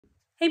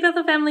Hey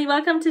Bethel family,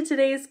 welcome to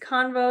today's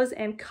Convos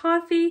and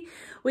Coffee.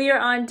 We are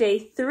on day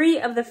 3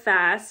 of the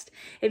fast.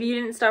 If you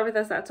didn't start with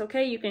us, that's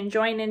okay. You can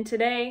join in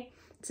today.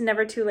 It's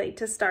never too late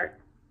to start.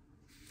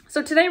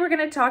 So today we're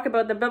going to talk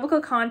about the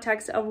biblical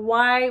context of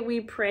why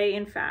we pray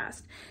and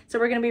fast. So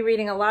we're going to be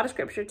reading a lot of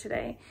scripture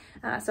today.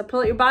 So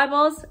pull out your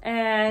Bibles,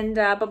 and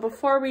but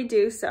before we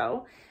do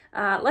so,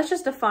 let's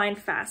just define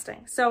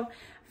fasting. So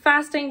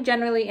fasting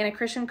generally in a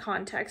Christian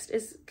context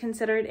is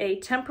considered a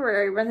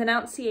temporary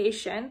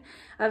renunciation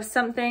of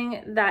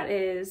something that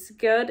is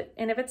good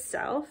in of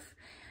itself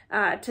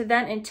to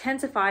then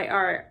intensify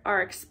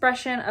our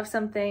expression of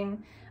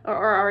something or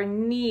our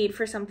need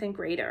for something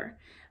greater.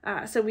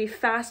 So we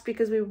fast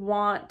because we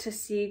want to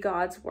see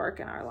God's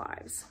work in our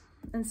lives.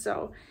 And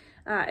so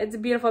it's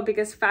beautiful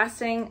because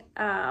fasting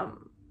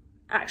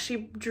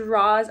actually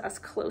draws us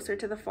closer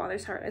to the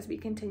Father's heart as we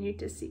continue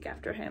to seek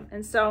after him.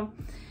 And so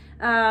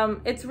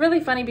it's really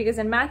funny because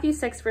in Matthew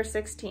 6 verse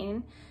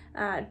 16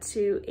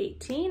 to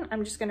 18,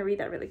 I'm just going to read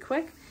that really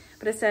quick,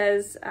 but it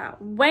says,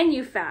 when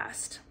you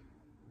fast.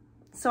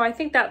 So I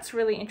think that's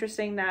really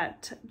interesting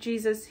that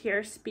Jesus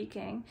here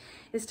speaking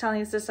is telling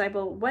his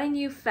disciple, when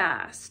you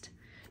fast,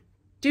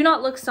 do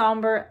not look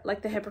somber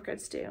like the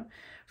hypocrites do,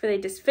 for they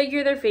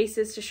disfigure their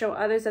faces to show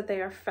others that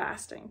they are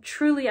fasting.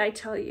 Truly, I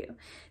tell you,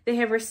 they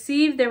have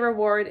received their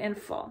reward in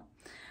full.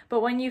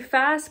 But when you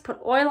fast,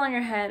 put oil on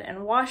your head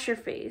and wash your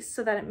face,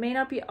 so that it may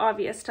not be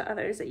obvious to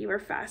others that you are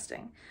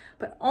fasting,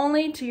 but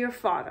only to your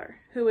Father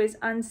who is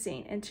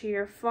unseen, and to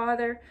your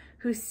Father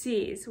who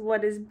sees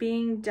what is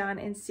being done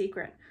in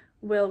secret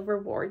will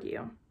reward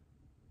you.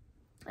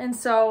 And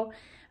so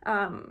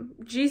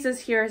Jesus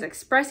here is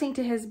expressing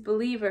to his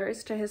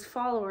believers, to his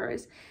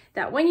followers,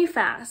 that when you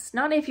fast,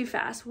 not if you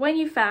fast, when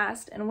you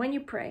fast and when you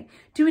pray,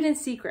 do it in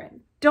secret.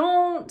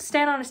 Don't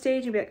stand on a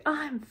stage and be like, oh,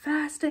 I'm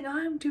fasting,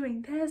 I'm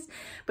doing this,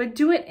 but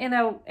do it in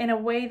a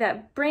way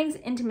that brings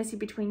intimacy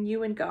between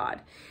you and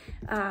God.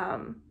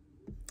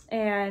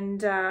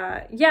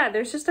 Yeah,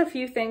 there's just a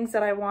few things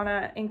that I want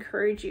to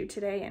encourage you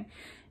today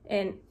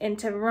and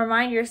to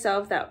remind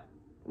yourself that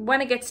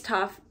when it gets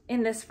tough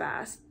in this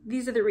fast,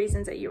 these are the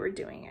reasons that you are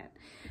doing it.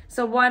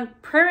 So one,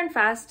 prayer and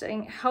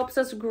fasting helps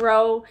us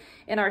grow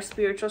in our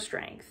spiritual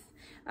strength.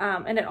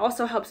 And it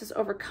also helps us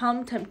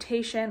overcome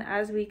temptation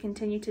as we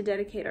continue to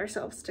dedicate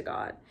ourselves to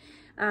God.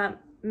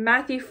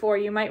 Matthew 4,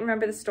 you might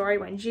remember the story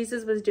when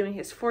Jesus was doing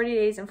his 40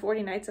 days and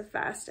 40 nights of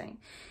fasting.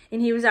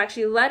 And he was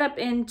actually led up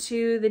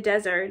into the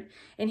desert,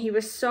 and he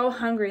was so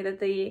hungry that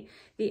the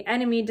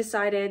enemy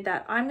decided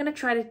that I'm going to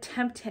try to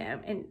tempt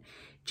him. And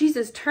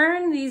Jesus,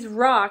 turn these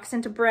rocks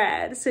into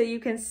bread so you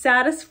can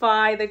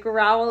satisfy the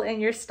growl in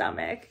your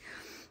stomach.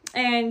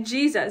 And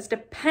Jesus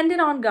depended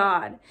on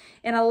God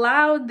and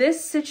allowed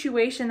this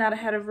situation that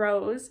had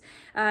arose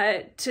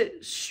to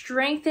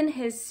strengthen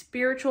his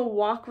spiritual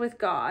walk with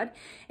God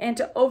and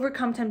to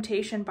overcome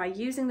temptation by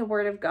using the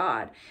word of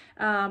God,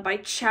 by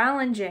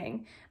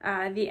challenging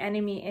the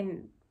enemy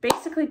and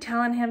basically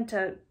telling him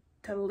to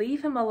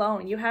leave him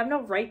alone. You have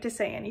no right to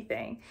say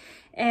anything.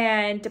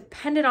 And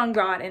depended on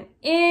God. And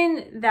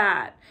in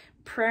that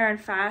prayer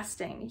and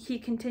fasting, he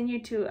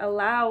continued to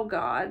allow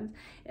God,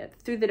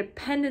 through the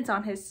dependence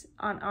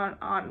on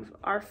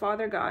our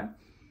Father God,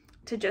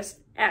 to just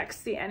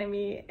X the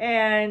enemy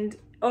and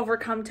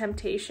overcome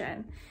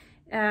temptation.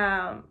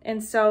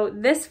 And so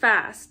this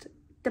fast,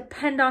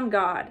 depend on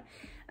God,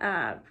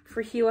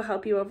 for he will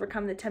help you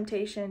overcome the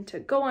temptation to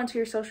go onto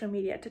your social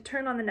media, to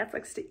turn on the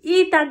Netflix, to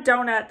eat that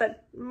donut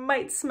that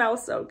might smell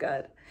so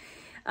good.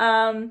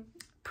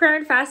 Prayer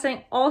and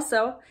fasting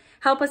also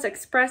help us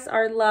express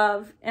our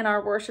love and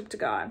our worship to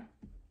God.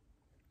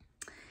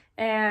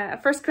 1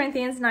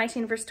 Corinthians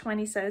 19 verse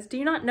 20 says, do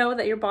you not know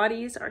that your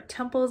bodies are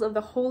temples of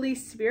the Holy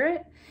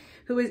Spirit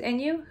who is in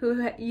you,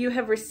 who you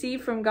have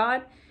received from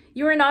God?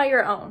 You are not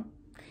your own.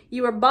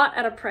 You are bought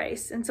at a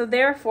price, and so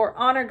therefore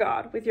honor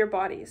God with your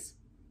bodies.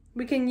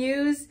 We can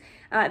use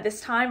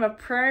this time of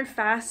prayer and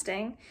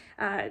fasting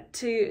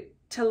to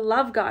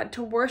love God,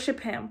 to worship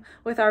him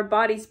with our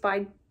bodies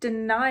by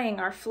denying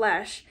our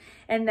flesh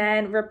and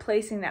then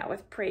replacing that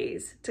with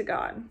praise to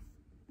God.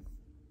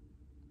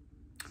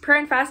 Prayer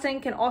and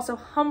fasting can also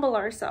humble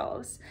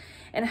ourselves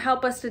and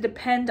help us to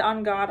depend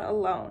on God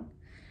alone.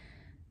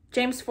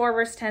 James 4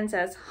 verse 10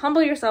 says,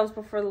 humble yourselves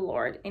before the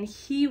Lord and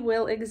he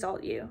will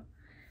exalt you.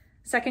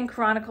 2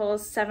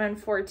 Chronicles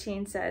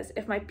 7:14 says,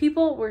 if my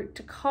people were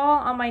to call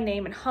on my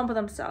name and humble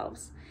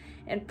themselves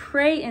and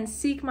pray and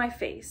seek my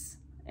face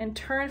and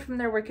turn from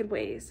their wicked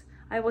ways,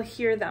 I will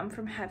hear them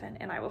from heaven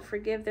and I will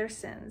forgive their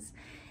sins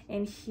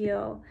and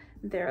heal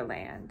their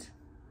land.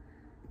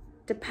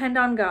 Depend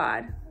on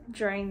God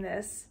during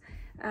this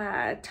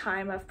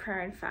time of prayer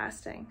and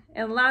fasting.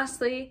 And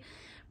lastly,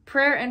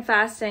 prayer and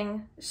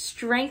fasting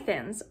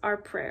strengthens our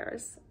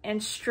prayers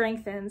and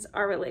strengthens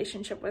our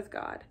relationship with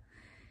God.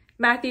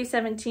 Matthew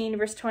 17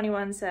 verse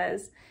 21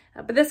 says,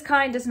 but this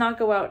kind does not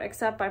go out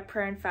except by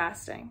prayer and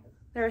fasting.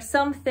 There are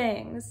some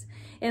things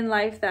in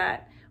life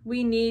that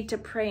we need to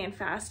pray and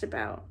fast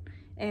about.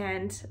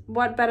 And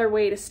what better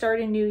way to start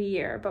a new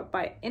year but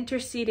by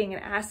interceding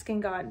and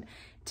asking God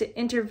to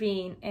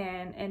intervene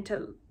and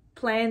to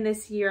plan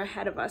this year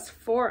ahead of us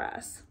for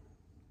us.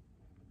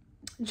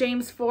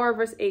 James 4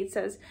 verse 8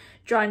 says,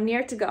 "Draw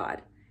near to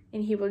God,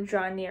 and he will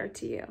draw near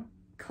to you.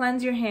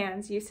 Cleanse your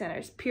hands, you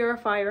sinners.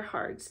 Purify your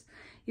hearts,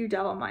 you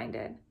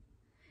double-minded."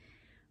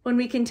 When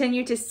we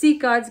continue to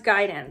seek God's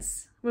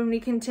guidance, when we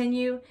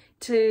continue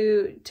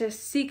to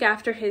seek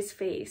after his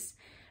face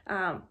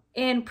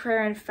in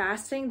prayer and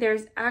fasting,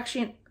 there's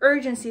actually an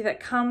urgency that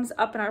comes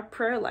up in our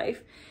prayer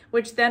life,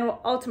 which then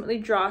will ultimately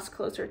draw us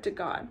closer to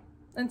God.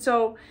 And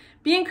so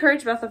be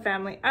encouraged, Bethel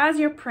family. As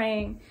you're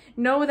praying,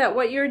 know that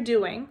what you're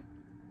doing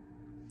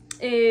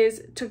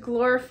is to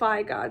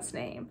glorify God's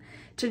name,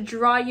 to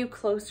draw you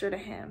closer to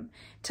him,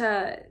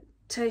 to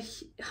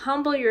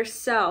humble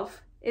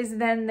yourself is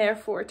then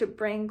therefore to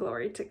bring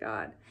glory to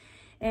God.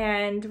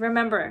 And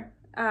remember,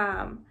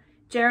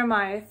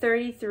 Jeremiah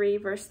 33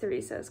 verse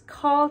 3 says,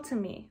 "Call to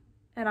me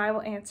and I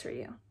will answer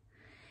you,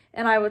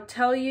 and I will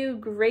tell you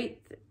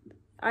great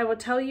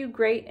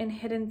and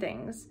hidden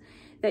things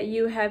that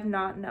you have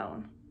not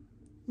known."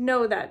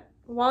 Know that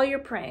while you're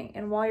praying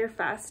and while you're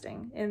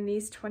fasting in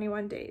these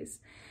 21 days,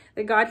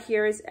 that God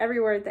hears every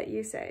word that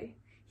you say.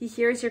 He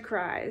hears your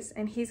cries,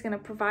 and he's going to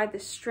provide the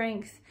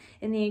strength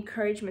and the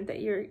encouragement that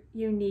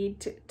you need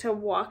to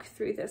walk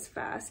through this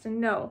fast.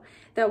 And know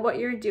that what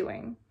you're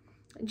doing,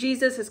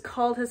 Jesus has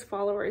called his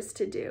followers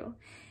to do,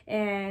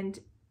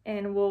 and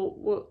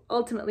will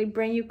ultimately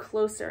bring you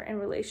closer in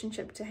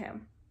relationship to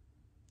him.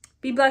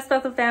 Be blessed,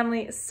 Bethel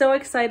family. So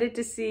excited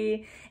to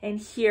see and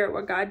hear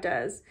what God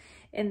does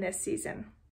in this season.